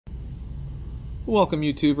Welcome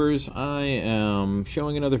YouTubers. I am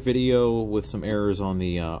showing another video with some errors on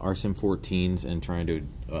the RSim 14s and trying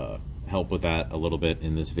to help with that a little bit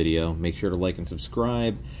in this video. Make sure to like and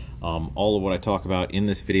subscribe. All of what I talk about in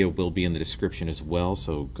this video will be in the description as well,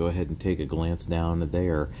 so go ahead and take a glance down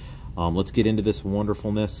there. Let's get into this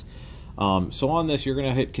wonderfulness. So on this, you're going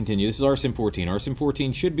to hit continue. This is RSim 14. RSim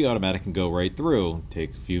 14 should be automatic and go right through.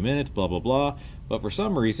 Take a few minutes, blah, blah, blah. But for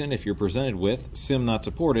some reason, if you're presented with SIM not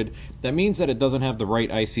supported, that means that it doesn't have the right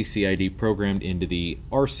ICCID programmed into the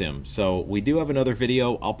RSim. So we do have another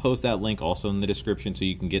video. I'll post that link also in the description so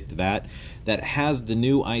you can get to that. That has the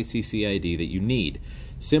new ICCID that you need.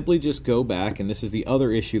 Simply just go back, and this is the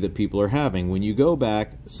other issue that people are having. When you go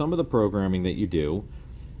back, some of the programming that you do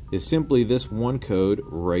is simply this one code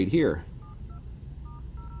right here.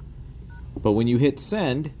 But when you hit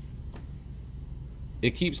send,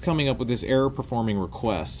 it keeps coming up with this error performing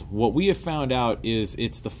request. What we have found out is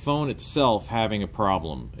it's the phone itself having a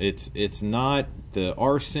problem. It's not the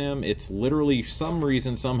RSim, it's literally some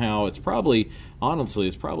reason, somehow, it's probably, honestly,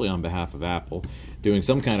 it's probably on behalf of Apple, doing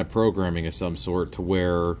some kind of programming of some sort to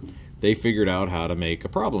where they figured out how to make a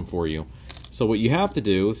problem for you. So what you have to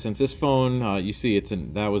do, since this phone, you see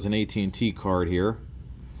that was an AT&T card here.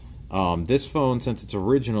 This phone, since it's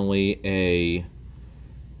originally a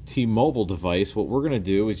T-Mobile device, what we're going to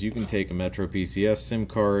do is you can take a Metro PCS SIM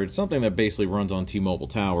card, something that basically runs on T-Mobile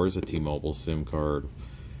towers, a T-Mobile SIM card,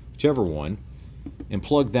 whichever one, and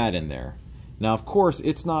plug that in there. Now, of course,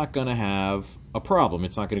 it's not going to have a problem.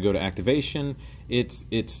 It's not going to go to activation. It's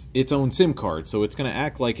its own SIM card, so it's going to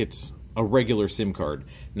act like it's a regular SIM card.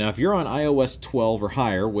 Now, if you're on iOS 12 or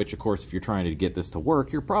higher, which, of course, if you're trying to get this to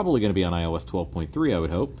work, you're probably going to be on iOS 12.3, I would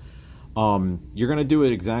hope. You're going to do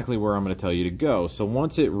it exactly where I'm going to tell you to go. So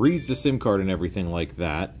once it reads the SIM card and everything like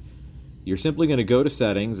that, you're simply going to go to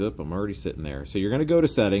settings. Oop, I'm already sitting there. So you're going to go to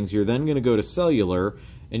settings. You're then going to go to cellular,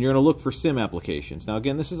 and you're going to look for SIM applications. Now,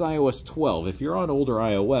 again, this is iOS 12. If you're on older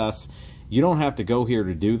iOS, you don't have to go here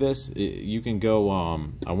to do this. You can go,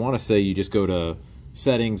 I want to say you just go to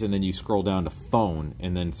settings, and then you scroll down to phone,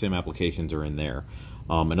 and then SIM applications are in there.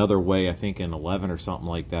 Another way, I think in 11 or something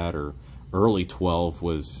like that, or early 12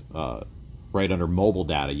 was right under mobile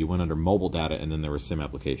data. You went under mobile data, and then there were SIM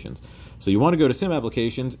applications. So you want to go to SIM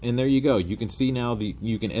applications, and there you go. You can see now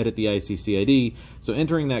you can edit the ICCID. So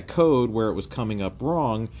entering that code where it was coming up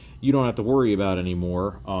wrong, you don't have to worry about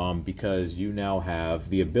anymore, because you now have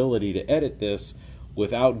the ability to edit this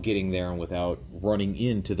without getting there and without running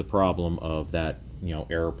into the problem of that,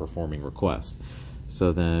 error performing request.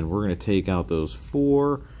 So then we're going to take out those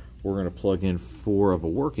 4. We're going to plug in 4 of a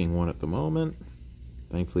working one at the moment.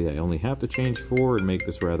 Thankfully, I only have to change 4 and make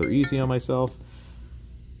this rather easy on myself.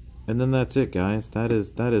 And then that's it, guys. That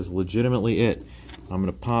is legitimately it. I'm going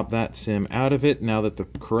to pop that SIM out of it now that the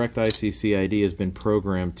correct ICCID has been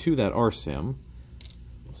programmed to that RSIM.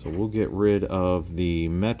 So we'll get rid of the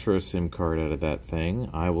Metro SIM card out of that thing.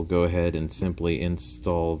 I will go ahead and simply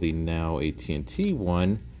install the now AT&T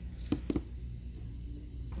one.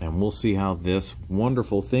 And we'll see how this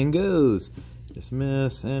wonderful thing goes.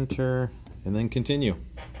 Dismiss, enter, and then continue.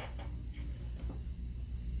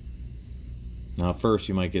 Now first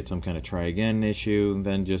you might get some kind of try again issue,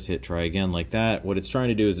 then just hit try again like that. What it's trying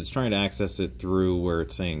to do is it's trying to access it through where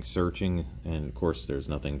it's saying searching, and of course there's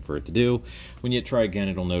nothing for it to do. When you hit try again,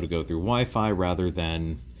 it'll know to go through Wi-Fi rather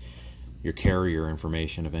than your carrier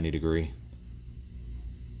information of any degree.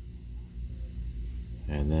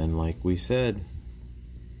 And then like we said,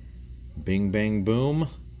 bing, bang, boom,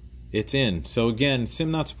 it's in. So again,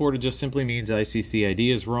 SIM not supported just simply means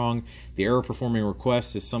ICCID is wrong. The error performing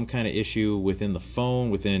request is some kind of issue within the phone,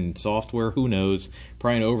 within software, who knows.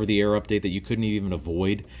 Probably an over-the-air update that you couldn't even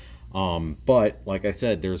avoid. But like I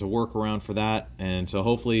said, there's a workaround for that. And so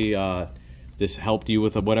hopefully this helped you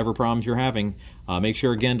with whatever problems you're having. Make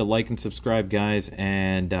sure again to like and subscribe, guys.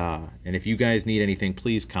 And if you guys need anything,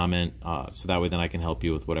 please comment so that way then I can help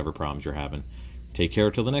you with whatever problems you're having. Take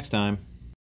care till the next time.